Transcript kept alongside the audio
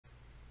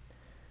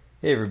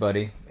Hey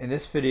everybody, in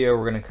this video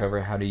we're going to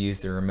cover how to use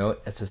the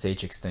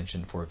Remote-SSH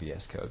extension for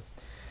VS Code.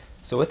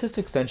 So what this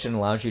extension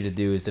allows you to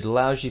do is it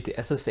allows you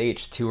to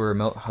SSH to a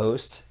remote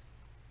host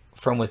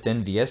from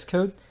within VS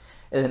Code,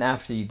 and then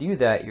after you do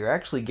that you're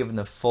actually given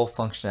the full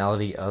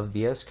functionality of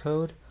VS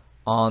Code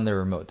on the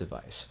remote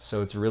device.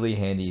 So it's really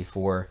handy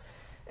for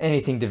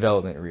anything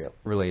development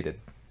related.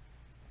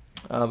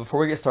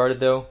 Before we get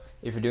started though,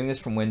 if you're doing this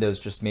from Windows,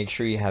 just make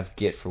sure you have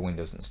Git for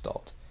Windows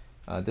installed.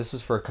 This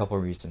is for a couple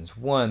of reasons.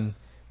 One,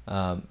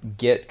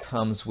 Git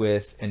comes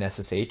with an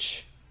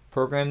SSH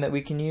program that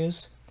we can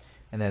use,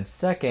 and then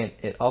second,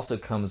 it also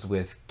comes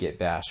with Git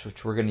Bash,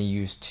 which we're going to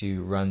use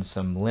to run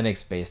some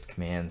Linux-based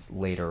commands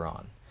later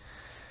on.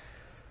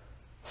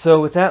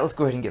 So with that, let's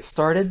go ahead and get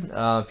started.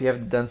 If you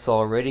haven't done so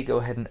already, go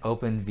ahead and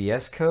open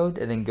VS Code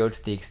and then go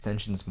to the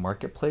extensions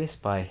marketplace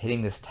by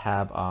hitting this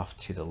tab off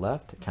to the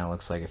left. It kind of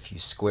looks like a few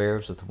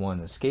squares with one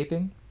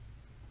escaping.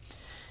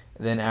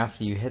 Then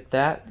after you hit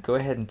that, go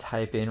ahead and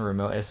type in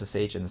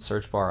Remote-SSH in the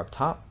search bar up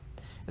top,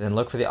 and then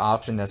look for the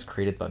option that's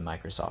created by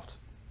Microsoft.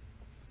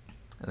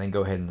 And then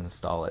go ahead and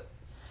install it.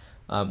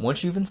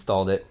 Once you've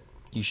installed it,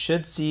 you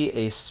should see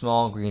a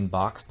small green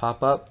box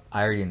pop up.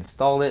 I already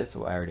installed it,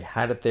 so I already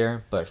had it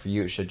there, but for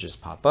you it should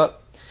just pop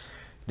up.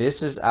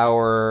 This is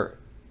our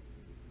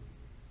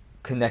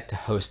connect to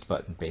host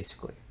button,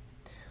 basically.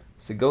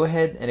 So go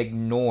ahead and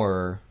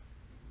ignore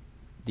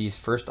these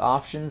first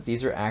options.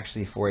 These are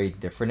actually for a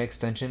different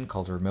extension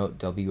called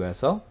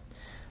Remote-WSL,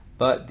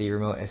 but the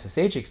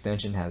Remote-SSH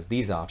extension has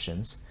these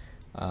options.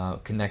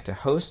 Connect to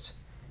host.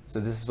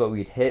 So this is what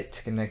we'd hit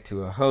to connect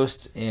to a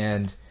host,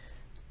 and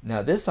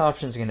now this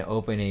option is going to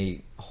open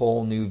a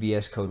whole new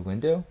VS Code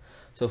window.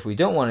 So if we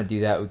don't want to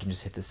do that, we can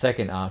just hit the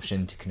second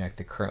option to connect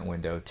the current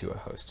window to a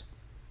host.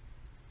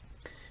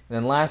 And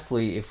then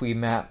lastly, if we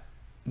map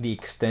the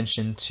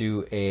extension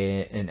to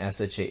an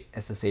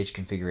SSH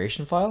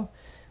configuration file,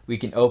 we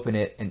can open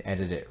it and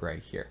edit it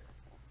right here.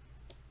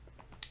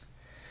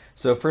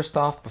 So first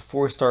off,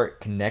 before we start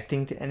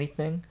connecting to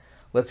anything,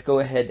 let's go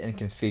ahead and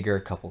configure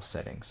a couple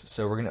settings.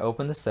 So we're going to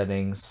open the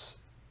settings.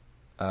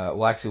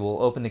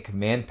 We'll open the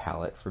command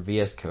palette for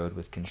VS Code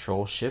with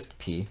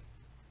Control-Shift-P,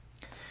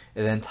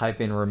 and then type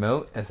in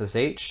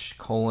Remote-SSH :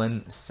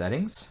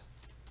 settings,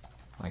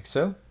 like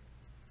so.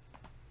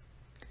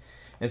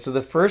 And so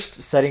the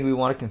first setting we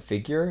want to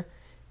configure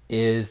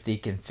is the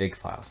config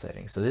file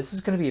setting. So this is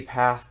going to be a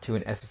path to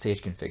an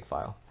SSH config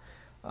file.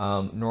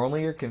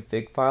 Normally your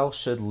config file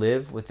should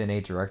live within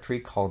a directory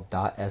called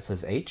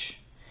 .ssh,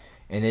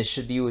 and it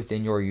should be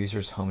within your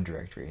user's home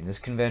directory. And this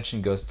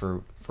convention goes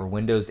for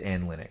Windows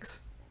and Linux.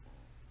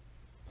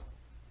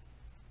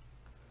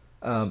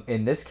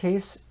 In this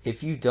case,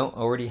 if you don't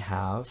already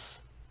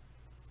have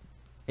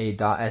a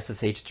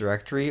 .ssh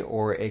directory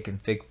or a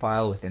config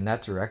file within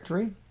that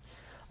directory,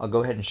 I'll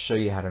go ahead and show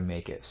you how to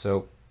make it.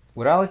 So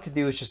what I like to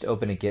do is just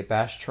open a Git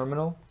Bash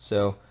terminal.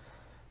 So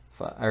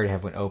I already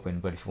have one open,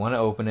 but if you want to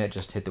open it,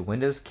 just hit the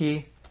Windows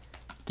key,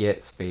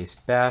 Git space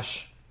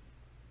bash.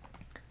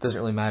 Doesn't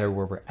really matter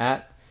where we're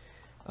at.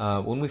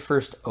 When we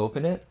first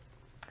open it,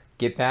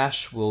 Git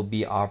Bash will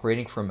be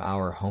operating from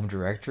our home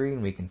directory,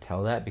 and we can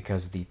tell that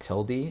because of the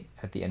tilde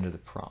at the end of the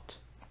prompt.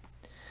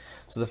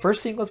 So the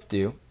first thing we'll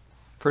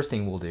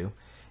do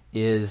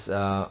is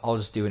I'll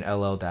just do an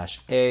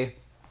ll-a,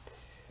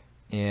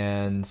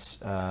 and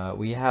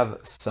we have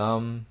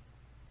some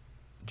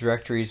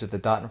directories with a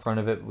dot in front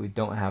of it, but we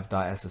don't have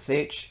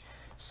 .ssh.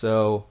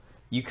 So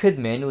you could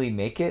manually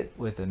make it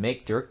with a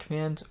make dir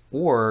command,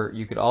 or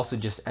you could also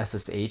just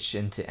SSH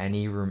into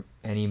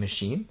any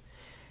machine,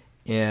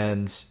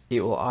 and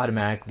it will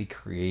automatically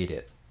create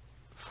it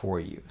for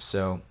you.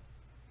 So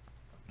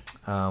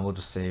we'll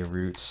just say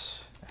root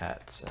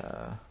at,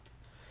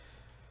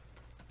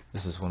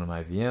 this is one of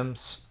my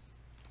VMs.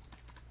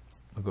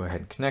 We'll go ahead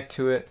and connect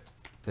to it,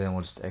 then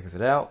we'll just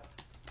exit out.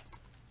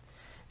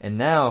 And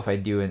now if I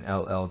do an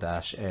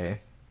ll-a,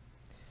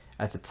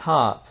 at the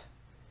top,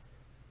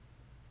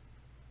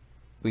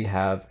 we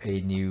have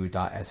a new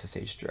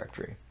 .ssh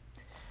directory.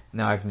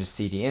 Now I can just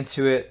cd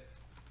into it,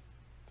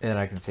 and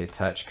I can say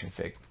touch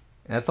config.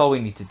 And that's all we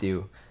need to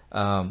do.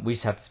 We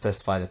just have to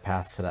specify the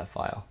path to that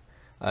file.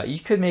 You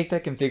could make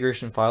that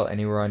configuration file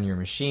anywhere on your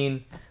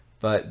machine,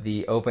 but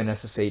the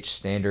OpenSSH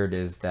standard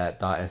is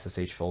that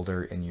 .ssh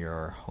folder in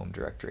your home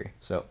directory.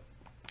 So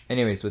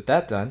anyways, with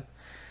that done,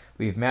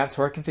 we've mapped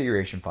to our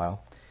configuration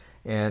file.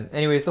 And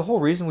anyways, the whole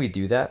reason we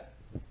do that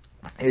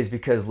is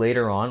because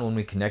later on when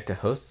we connect to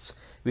hosts,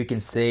 we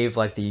can save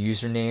like the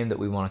username that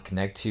we want to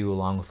connect to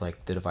along with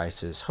like the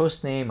device's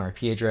host name,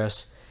 IP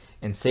address,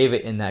 and save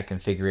it in that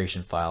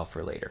configuration file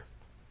for later.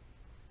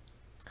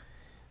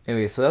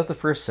 Anyway, so that's the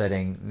first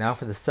setting. Now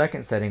for the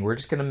second setting, we're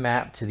just going to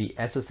map to the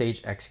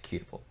SSH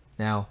executable.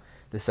 Now,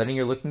 the setting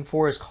you're looking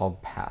for is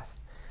called path.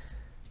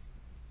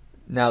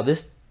 Now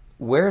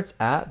where it's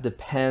at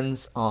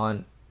depends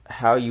on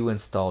how you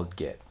installed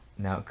Git.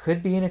 Now it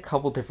could be in a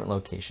couple different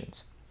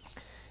locations.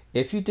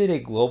 If you did a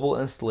global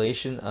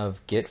installation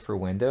of Git for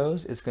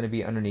Windows, it's going to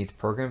be underneath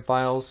program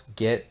files,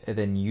 Git, and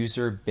then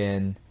user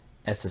bin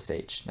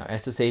SSH. Now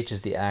SSH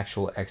is the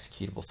actual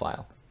executable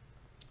file.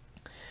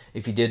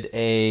 If you did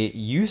a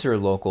user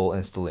local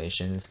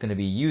installation, it's going to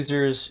be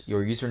users,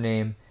 your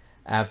username,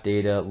 app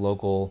data,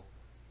 local,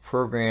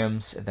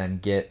 programs, and then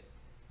git,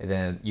 and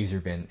then user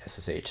bin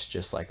SSH,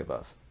 just like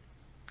above.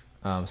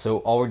 So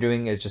all we're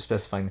doing is just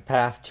specifying the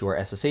path to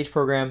our SSH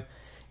program.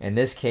 In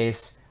this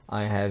case,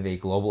 I have a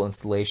global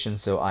installation,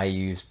 so I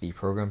use the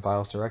program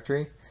files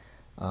directory.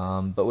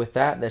 But with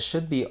that, that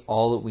should be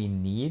all that we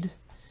need.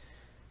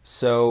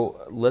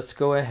 So let's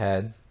go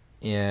ahead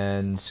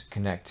and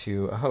connect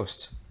to a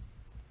host.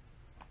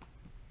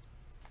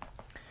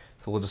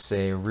 So we'll just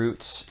say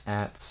root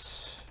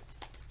at,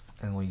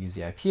 and we'll use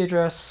the IP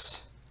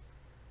address.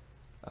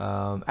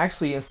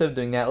 Actually, instead of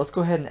doing that, let's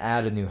go ahead and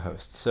add a new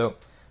host. So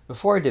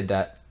before I did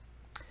that,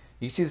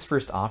 you see this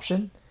first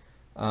option.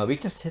 We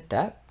can just hit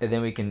that, and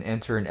then we can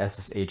enter an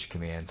SSH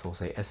command. So we'll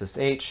say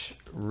SSH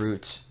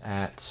root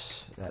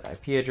at that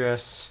IP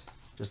address,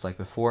 just like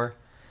before.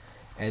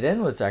 And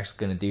then what it's actually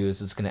going to do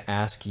is it's going to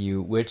ask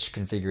you which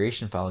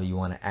configuration file you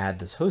want to add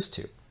this host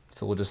to.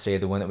 So we'll just say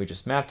the one that we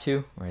just mapped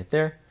to right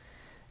there.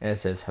 And it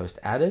says host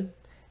added.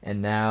 And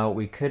now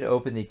we could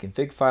open the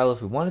config file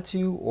if we wanted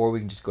to, or we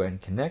can just go ahead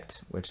and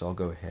connect, which I'll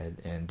go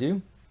ahead and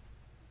do.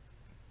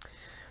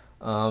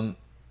 And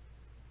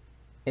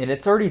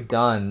it's already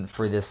done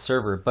for this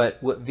server, but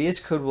what VS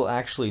Code will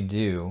actually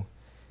do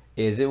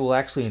is it will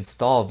actually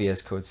install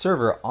VS Code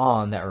Server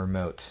on that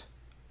remote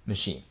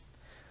machine.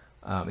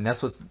 And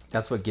that's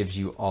what gives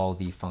you all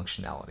the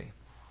functionality.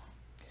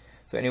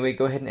 So anyway,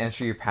 go ahead and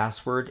enter your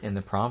password in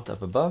the prompt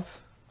up above.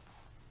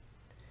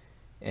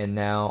 And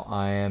now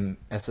I am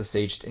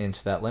SSH'd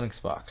into that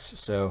Linux box.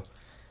 So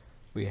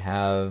we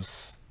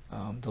have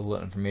the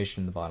little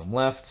information in the bottom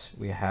left.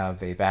 We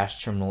have a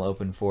bash terminal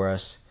open for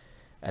us.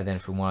 And then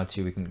if we wanted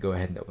to, we can go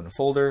ahead and open a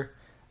folder.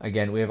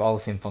 Again, we have all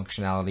the same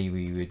functionality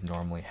we would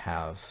normally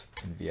have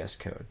in VS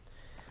Code.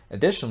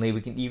 Additionally,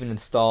 we can even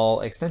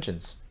install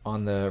extensions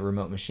on the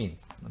remote machine.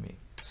 Let me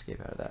escape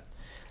out of that.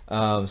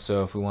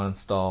 So if we want to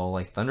install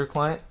like Thunder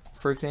Client,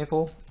 for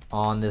example,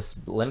 on this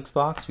Linux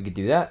box, we could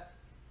do that.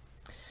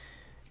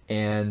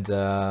 And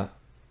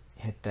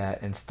hit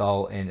that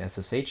install in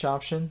SSH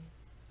option.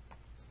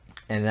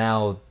 And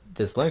now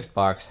this Linux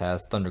box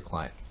has Thunder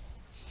Client.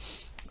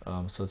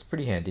 So it's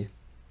pretty handy.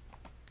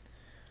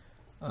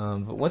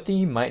 But one thing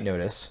you might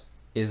notice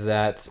is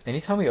that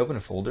anytime we open a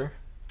folder,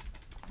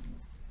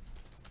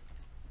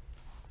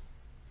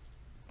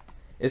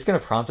 it's going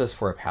to prompt us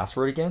for a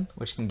password again,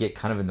 which can get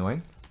kind of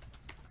annoying.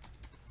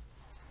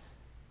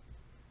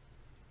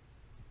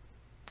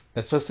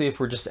 Especially if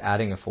we're just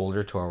adding a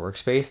folder to our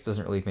workspace,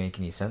 doesn't really make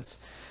any sense.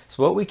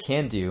 So what we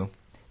can do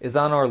is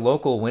on our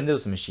local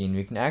Windows machine,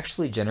 we can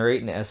actually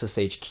generate an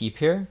SSH key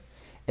pair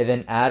and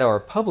then add our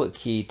public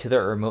key to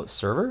the remote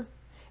server.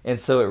 And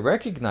so it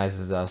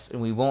recognizes us and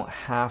we won't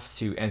have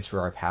to enter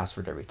our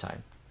password every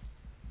time.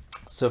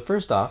 So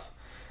first off,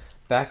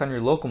 back on your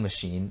local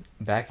machine,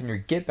 back in your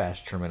git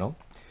bash terminal,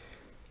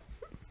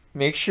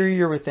 make sure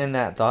you're within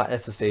that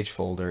 .ssh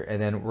folder, and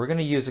then we're going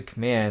to use a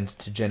command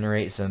to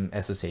generate some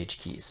SSH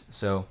keys.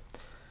 So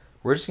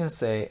we're just going to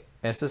say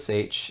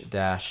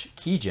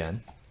ssh-keygen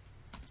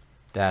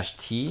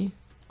 -t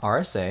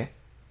RSA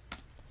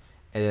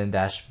and then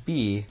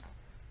 -b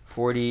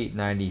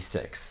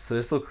 4096. So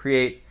this will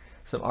create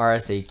some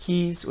RSA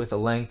keys with a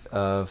length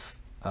of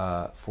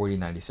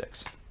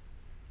 4096.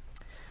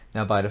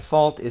 Now by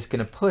default, it's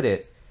going to put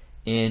it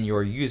in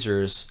your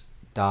user's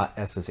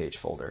 .ssh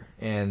folder,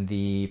 and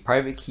the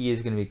private key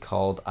is going to be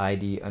called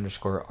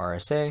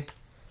ID_RSA.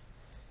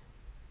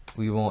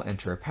 We won't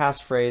enter a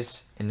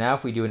passphrase, and now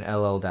if we do an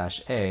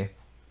LL-A,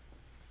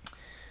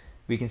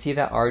 we can see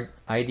that our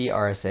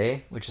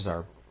ID_RSA, which is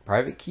our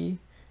private key,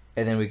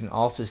 and then we can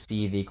also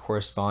see the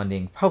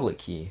corresponding public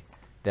key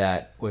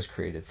that was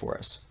created for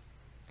us.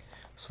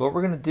 So what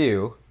we're going to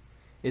do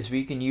is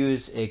we can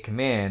use a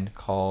command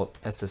called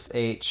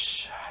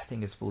SSH, I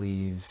think it's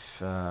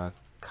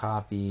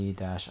copy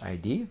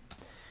 -id,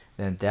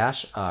 then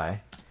 -i,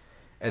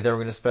 and then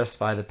we're going to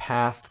specify the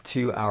path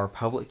to our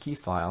public key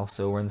file.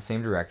 So we're in the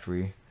same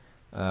directory,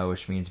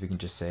 which means we can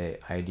just say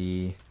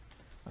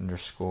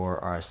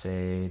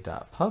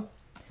ID_RSA.pub.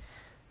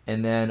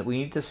 And then we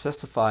need to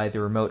specify the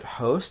remote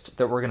host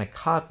that we're going to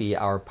copy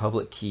our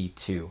public key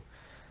to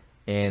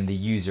and the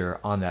user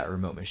on that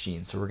remote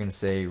machine. So we're going to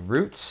say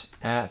root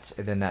at,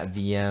 and then that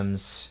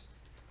VM's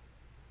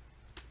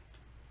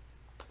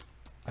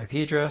IP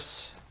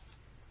address.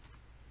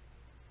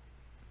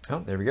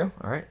 Oh, there we go.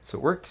 All right, so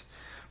it worked.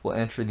 We'll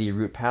enter the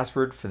root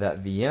password for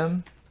that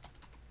VM.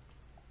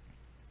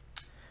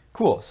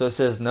 Cool, so it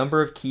says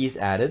number of keys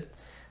added.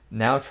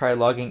 Now try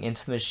logging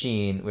into the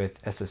machine with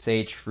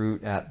SSH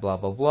root at blah,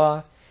 blah,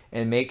 blah,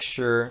 and make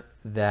sure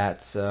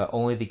that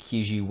only the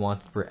keys you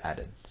wanted were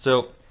added.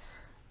 So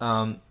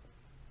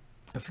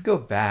if we go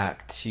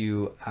back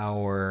to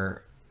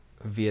our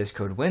VS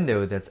Code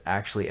window that's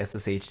actually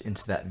SSH'd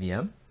into that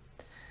VM,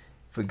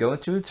 if we go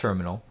into a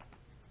terminal,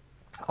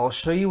 I'll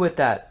show you what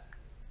that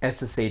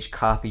SSH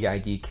copy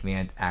ID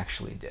command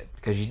actually did,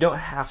 because you don't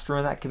have to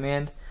run that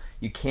command.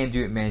 you can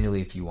do it manually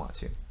if you want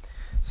to.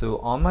 So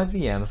on my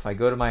VM, if I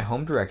go to my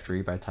home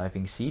directory by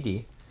typing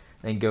cd,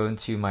 then go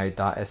into my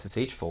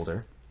 .ssh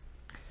folder,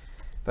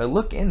 if I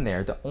look in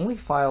there, the only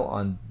file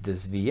on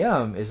this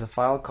VM is a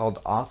file called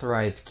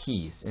authorized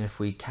keys. And if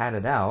we cat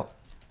it out,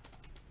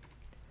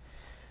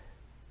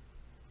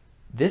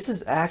 this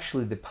is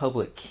actually the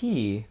public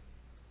key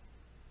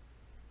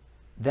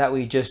that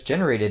we just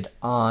generated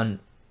on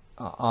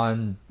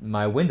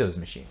my Windows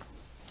machine,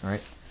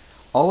 right?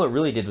 All it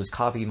really did was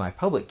copy my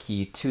public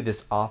key to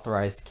this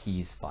authorized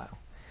keys file.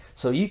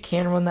 So you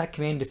can run that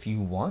command if you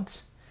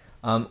want,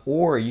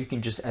 or you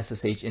can just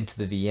SSH into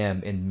the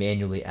VM and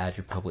manually add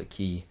your public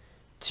key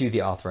to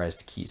the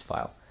authorized keys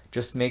file.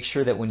 Just make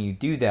sure that when you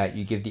do that,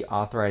 you give the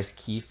authorized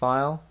key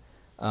file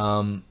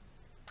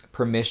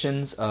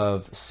permissions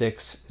of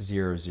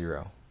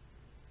 600.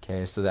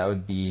 Okay, so that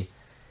would be,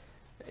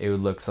 it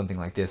would look something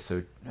like this.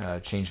 So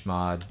change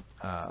mod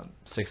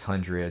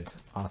 600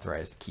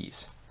 authorized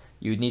keys.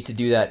 You would need to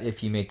do that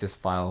if you make this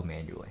file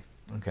manually.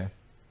 Okay,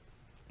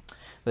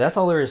 but that's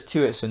all there is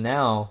to it. So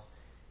now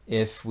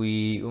if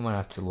we might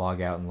have to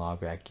log out and log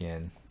back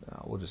in.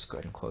 We'll just go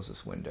ahead and close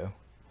this window.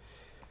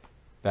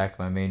 Back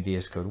in my main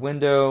VS Code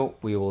window,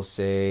 we will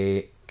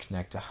say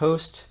connect to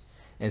host.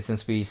 And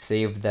since we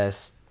saved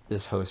this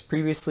host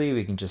previously,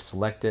 we can just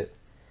select it.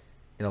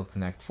 It'll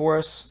connect for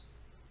us.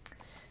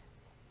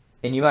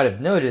 And you might have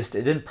noticed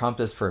it didn't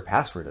prompt us for a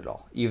password at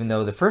all, even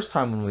though the first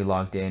time when we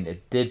logged in,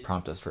 it did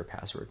prompt us for a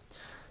password.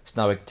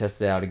 So now we can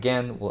test it out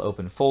again. We'll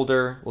open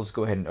folder. We'll just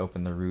go ahead and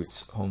open the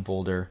root's home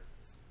folder.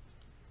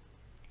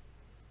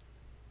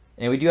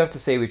 And we do have to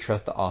say we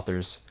trust the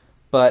authors,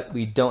 but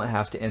we don't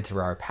have to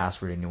enter our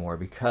password anymore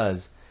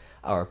because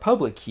our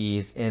public key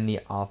is in the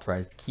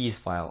authorized keys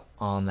file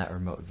on that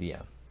remote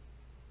VM.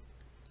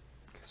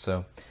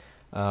 So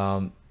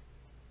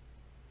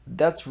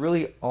that's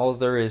really all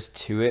there is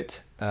to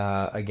it.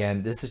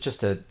 Again, this is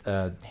just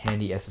a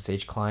handy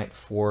SSH client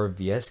for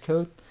VS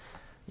Code.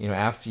 You know,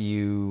 after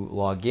you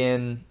log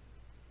in,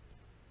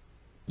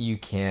 you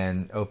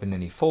can open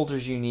any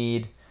folders you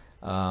need.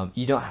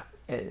 You don't,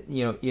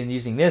 you know, in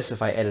using this,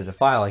 if I edit a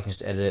file, I can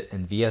just edit it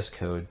in VS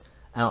Code.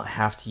 I don't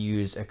have to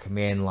use a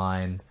command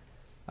line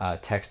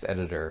text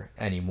editor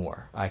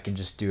anymore. I can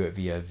just do it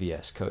via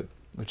VS Code,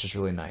 which is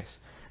really nice.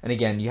 And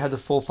again, you have the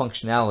full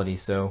functionality,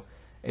 so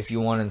if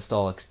you want to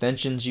install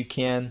extensions, you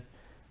can.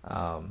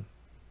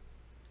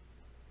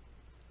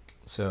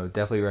 So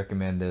definitely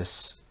recommend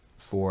this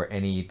for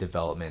any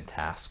development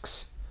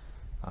tasks.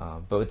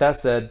 But with that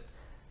said,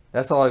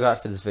 that's all I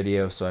got for this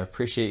video, so I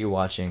appreciate you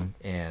watching,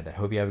 and I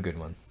hope you have a good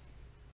one.